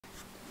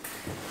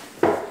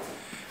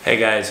Hey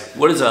guys,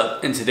 what is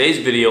up? In today's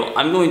video,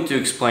 I'm going to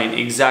explain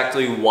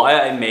exactly why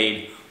I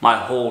made my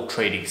whole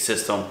trading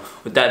system.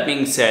 With that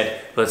being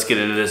said, let's get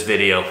into this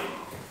video.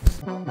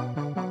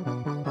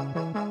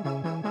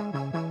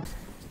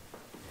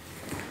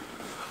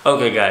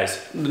 Okay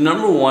guys, the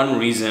number one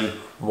reason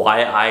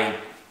why I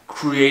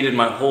created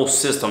my whole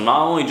system, not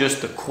only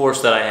just the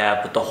course that I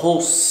have, but the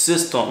whole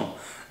system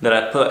that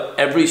I put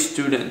every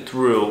student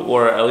through,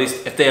 or at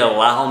least if they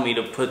allow me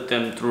to put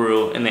them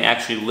through and they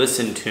actually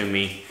listen to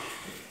me,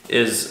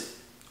 is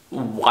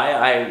why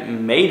I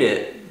made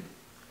it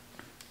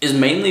is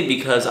mainly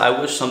because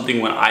I wish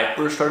something when I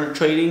first started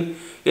trading.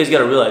 You guys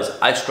gotta realize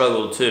I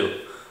struggled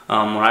too. When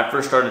I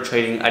first started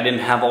trading, I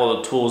didn't have all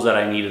the tools that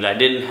I needed. I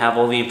didn't have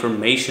all the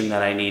information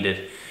that I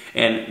needed.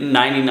 And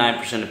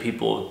 99% of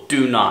people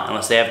do not,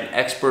 unless they have an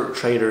expert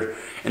trader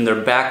in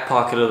their back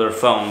pocket of their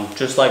phone,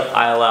 just like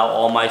I allow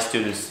all my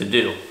students to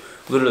do.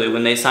 Literally,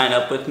 when they sign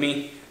up with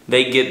me,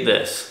 they get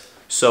this.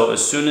 So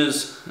as soon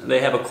as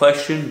they have a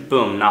question,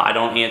 boom. Now I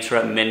don't answer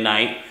at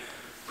midnight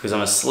because I'm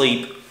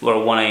asleep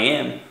or 1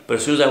 a.m. But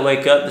as soon as I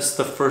wake up, this is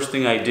the first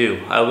thing I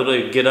do. I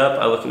literally get up,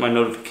 I look at my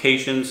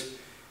notifications,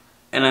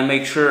 and I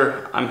make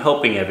sure I'm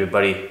helping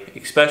everybody,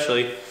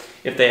 especially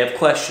if they have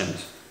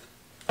questions.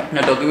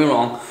 Now don't get me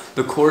wrong,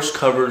 the course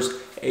covers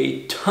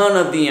a ton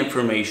of the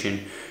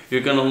information.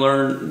 You're gonna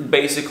learn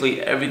basically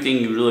everything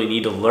you really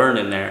need to learn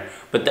in there,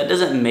 but that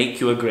doesn't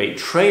make you a great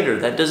trader.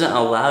 That doesn't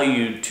allow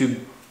you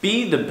to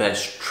be the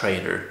best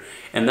trader.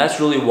 And that's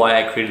really why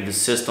I created the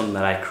system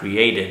that I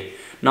created.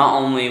 Not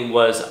only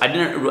was, I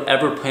didn't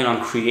ever plan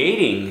on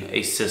creating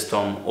a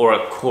system or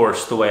a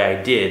course the way I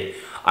did.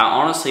 I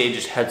honestly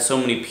just had so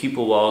many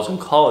people while I was in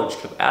college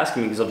kept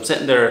asking me, because I'm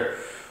sitting there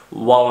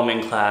while I'm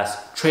in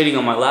class, trading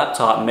on my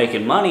laptop,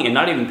 making money, and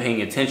not even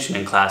paying attention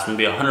in class. I'm gonna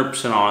be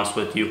 100% honest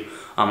with you.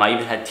 I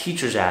even had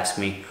teachers ask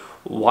me,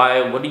 what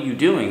are you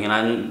doing? And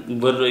I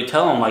literally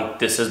tell them, like,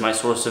 this is my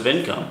source of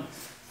income.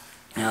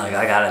 And like,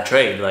 I gotta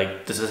trade,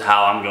 like, this is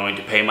how I'm going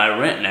to pay my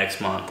rent next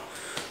month.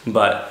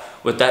 But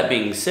with that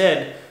being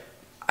said,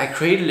 I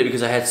created it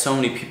because I had so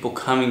many people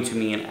coming to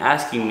me and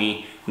asking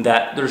me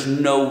that there's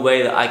no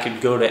way that I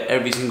could go to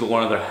every single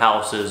one of their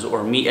houses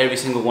or meet every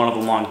single one of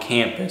them on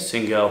campus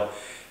and go,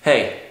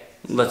 hey,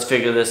 let's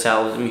figure this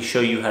out, let me show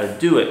you how to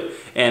do it.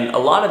 And a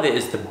lot of it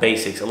is the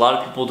basics. A lot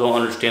of people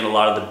don't understand a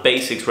lot of the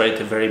basics right at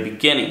the very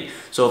beginning.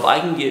 So if I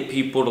can get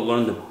people to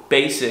learn the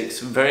basics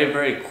very,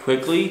 very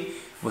quickly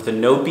with a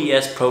no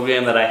BS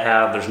program that I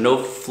have, there's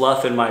no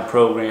fluff in my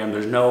program,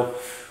 there's no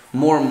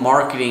more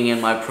marketing in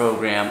my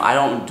program. I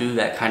don't do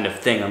that kind of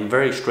thing. I'm a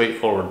very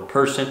straightforward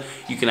person.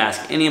 You can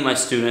ask any of my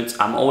students.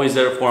 I'm always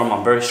there for them.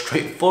 I'm very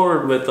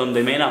straightforward with them.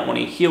 They may not want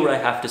to hear what I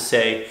have to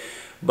say,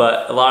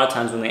 but a lot of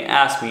times when they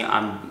ask me,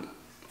 I'm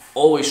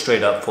always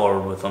straight up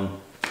forward with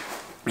them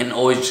and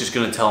always just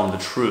going to tell them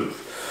the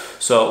truth.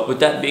 So with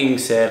that being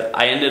said,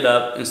 I ended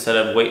up, instead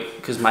of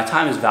because my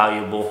time is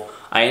valuable,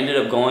 I ended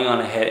up going on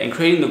ahead and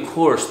creating the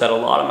course that a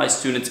lot of my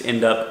students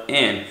end up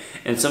in.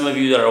 And some of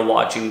you that are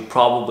watching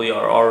probably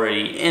are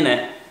already in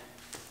it,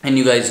 and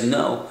you guys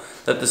know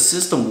that the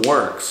system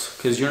works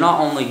because you're not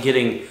only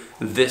getting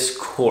this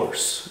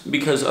course,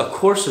 because a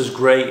course is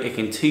great, it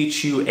can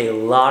teach you a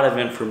lot of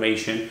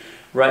information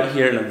right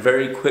here in a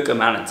very quick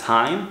amount of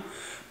time,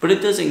 but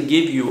it doesn't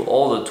give you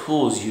all the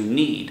tools you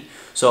need.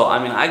 So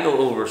I mean, I go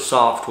over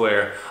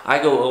software, I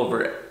go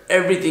over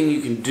everything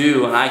you can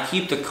do, and I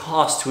keep the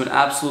cost to an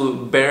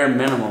absolute bare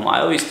minimum. I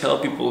always tell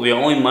people the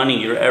only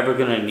money you're ever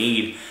gonna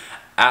need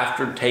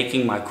after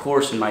taking my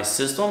course in my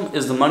system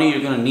is the money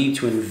you're gonna need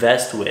to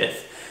invest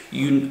with.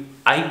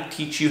 I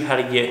teach you how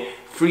to get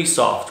free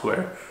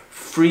software,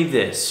 free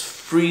this,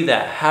 free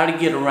that, how to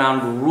get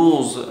around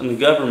rules in the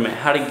government,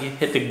 how to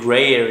hit the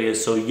gray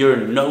areas so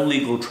you're in no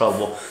legal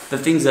trouble. The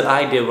things that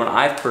I did when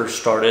I first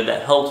started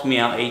that helped me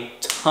out a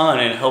ton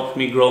and helped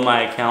me grow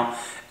my account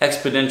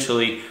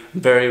exponentially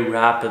very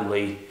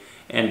rapidly,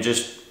 and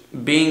just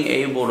being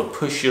able to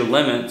push your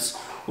limits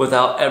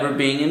without ever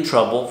being in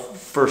trouble.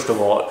 First of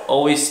all,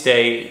 always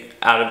stay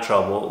out of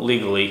trouble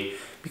legally,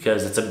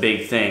 because it's a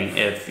big thing.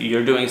 If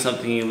you're doing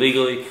something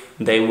illegally,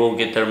 they will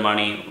get their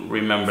money.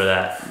 Remember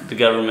that. The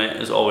government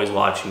is always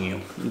watching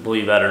you,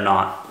 believe that or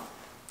not.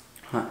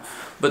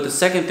 But the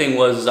second thing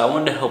was I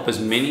wanted to help as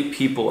many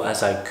people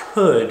as I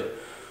could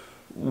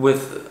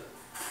with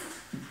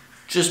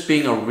just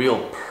being a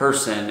real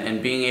person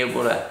and being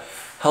able to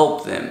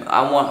help them.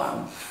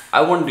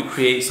 I wanted to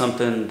create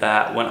something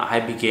that when I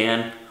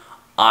began,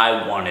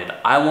 I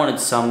wanted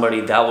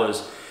somebody that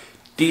was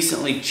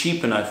decently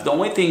cheap enough. The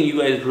only thing you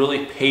guys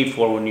really pay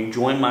for when you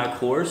join my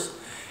course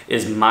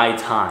is my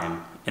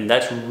time. And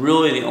that's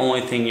really the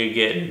only thing you're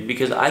getting,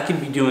 because I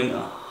could be doing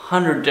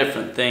 100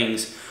 different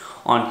things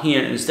on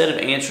here instead of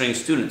answering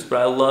students,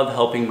 but I love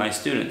helping my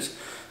students.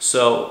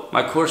 So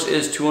my course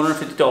is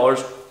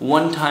 $250,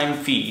 one-time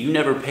fee. You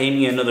never pay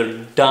me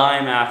another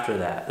dime after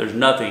that. There's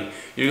nothing.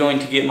 You're going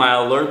to get my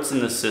alerts in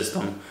the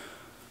system.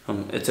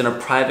 It's in a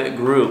private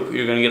group.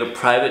 You're going to get a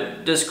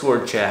private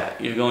Discord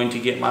chat. You're going to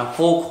get my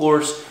whole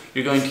course.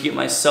 You're going to get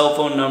my cell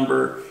phone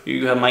number.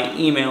 You have my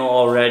email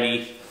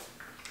already.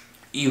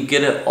 you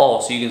get it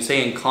all, so you can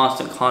stay in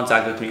constant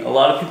contact with me. A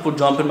lot of people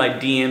jump in my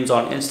DMs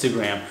on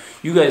Instagram.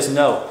 You guys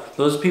know,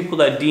 those people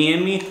that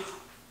DM me,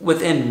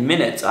 within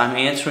minutes I'm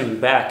answering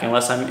back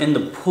unless I'm in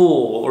the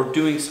pool or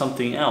doing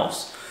something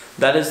else.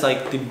 That is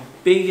like the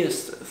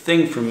biggest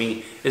thing for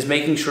me, is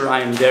making sure I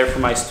am there for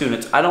my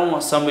students. I don't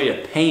want somebody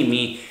to pay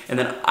me and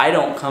then I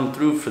don't come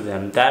through for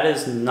them. That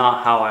is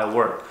not how I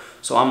work.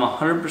 So I'm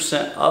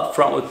 100%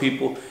 upfront with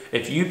people.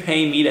 If you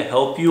pay me to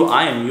help you,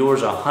 I am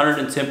yours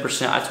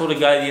 110%. I told a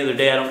guy the other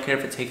day, I don't care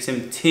if it takes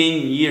him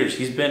 10 years.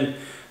 He's been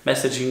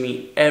messaging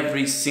me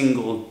every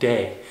single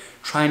day,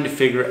 trying to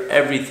figure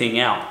everything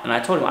out. And I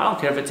told him, I don't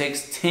care if it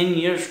takes 10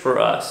 years for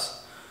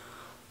us.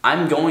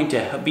 I'm going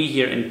to be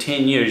here in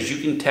 10 years.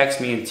 You can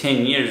text me in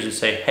 10 years and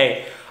say,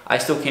 hey, I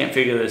still can't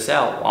figure this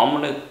out. Well,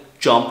 I'm going to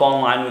jump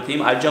online with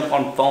him. I jump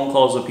on phone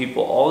calls with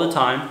people all the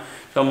time,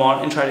 come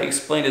on and try to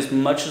explain as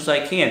much as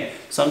I can.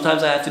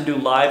 Sometimes I have to do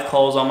live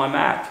calls on my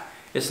Mac.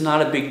 It's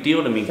not a big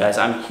deal to me, guys.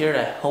 I'm here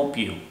to help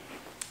you.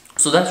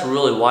 So that's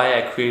really why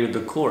I created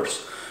the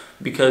course,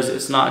 because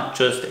it's not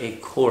just a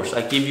course.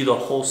 I give you the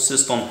whole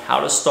system,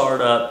 how to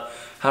start up,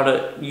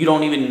 you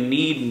don't even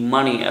need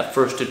money at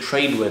first to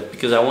trade with,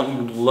 because I want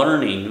you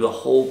learning the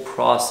whole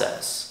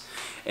process.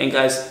 And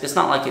guys, it's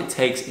not like it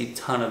takes a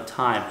ton of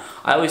time.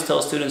 I always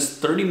tell students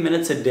 30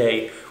 minutes a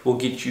day will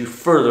get you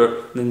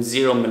further than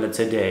 0 minutes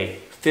a day.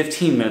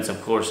 15 minutes,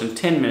 of course, and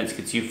 10 minutes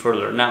gets you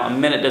further. Now, a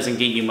minute doesn't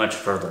get you much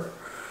further.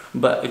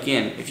 But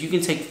again, if you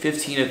can take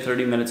 15 to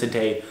 30 minutes a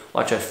day,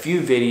 watch a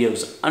few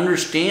videos,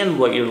 understand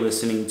what you're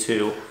listening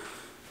to,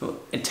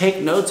 and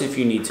take notes if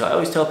you need to. I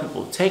always tell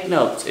people, take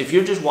notes. If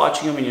you're just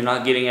watching them and you're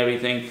not getting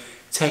everything,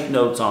 take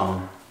notes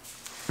on them.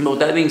 But with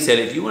that being said,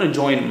 if you want to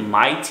join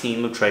my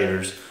team of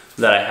traders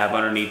that I have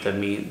underneath of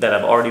me, that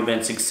have already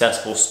been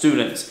successful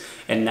students,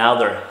 and now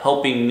they're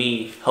helping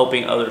me,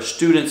 helping other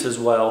students as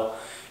well.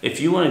 If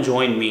you want to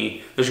join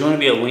me, there's going to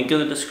be a link in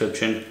the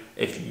description.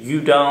 If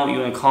you don't, you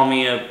want to call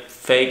me a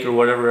fake or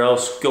whatever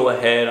else, go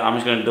ahead. I'm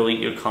just going to delete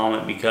your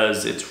comment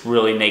because it's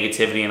really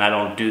negativity and I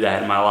don't do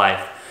that in my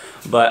life.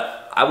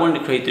 But I wanted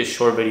to create this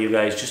short video,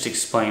 guys, just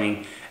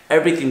explaining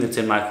everything that's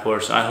in my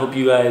course. And I hope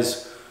you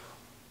guys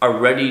are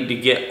ready to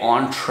get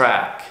on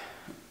track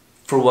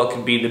for what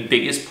could be the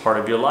biggest part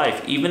of your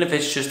life, even if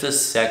it's just a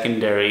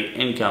secondary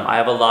income. I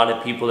have a lot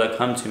of people that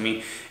come to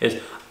me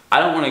is, I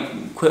don't want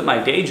to quit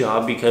my day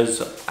job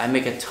because I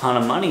make a ton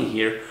of money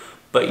here,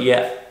 but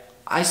yet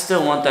I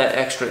still want that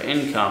extra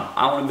income.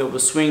 I want to be able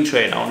to swing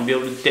trade. I want to be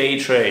able to day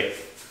trade.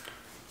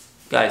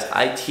 Guys,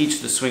 I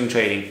teach the swing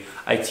trading.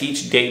 I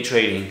teach day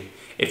trading.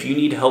 If you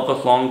need help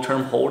with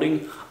long-term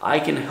holding, I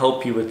can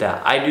help you with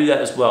that. I do that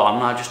as well. I'm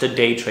not just a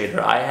day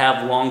trader. I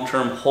have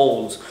long-term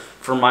holds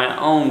for my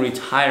own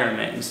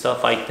retirement and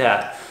stuff like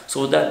that.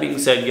 So with that being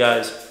said,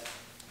 guys,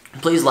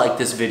 please like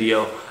this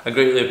video. I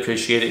greatly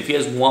appreciate it. If you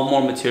guys want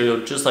more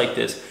material just like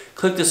this,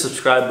 click the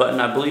subscribe button.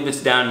 I believe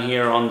it's down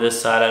here on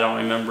this side. I don't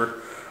remember.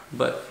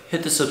 But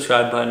hit the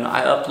subscribe button.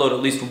 I upload at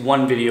least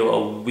one video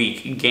a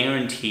week,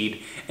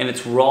 guaranteed. And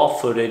it's raw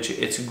footage.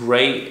 It's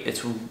great.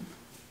 It's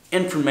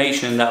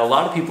information that a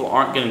lot of people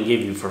aren't going to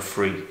give you for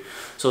free.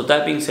 So with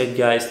that being said,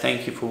 guys,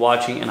 thank you for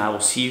watching, and I will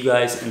see you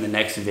guys in the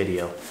next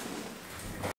video.